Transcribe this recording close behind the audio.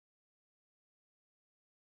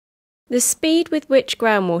The speed with which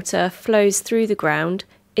groundwater flows through the ground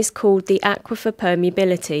is called the aquifer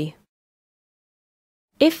permeability.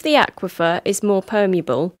 If the aquifer is more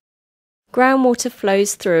permeable, groundwater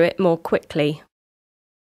flows through it more quickly.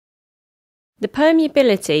 The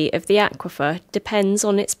permeability of the aquifer depends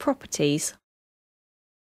on its properties.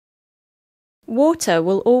 Water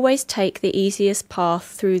will always take the easiest path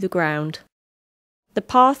through the ground, the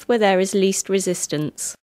path where there is least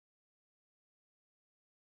resistance.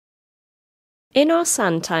 In our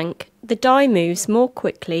sand tank, the dye moves more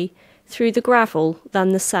quickly through the gravel than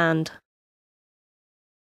the sand.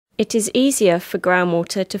 It is easier for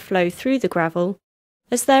groundwater to flow through the gravel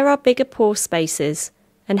as there are bigger pore spaces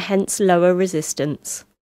and hence lower resistance.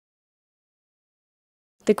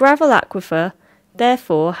 The gravel aquifer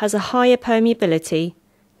therefore has a higher permeability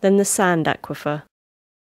than the sand aquifer.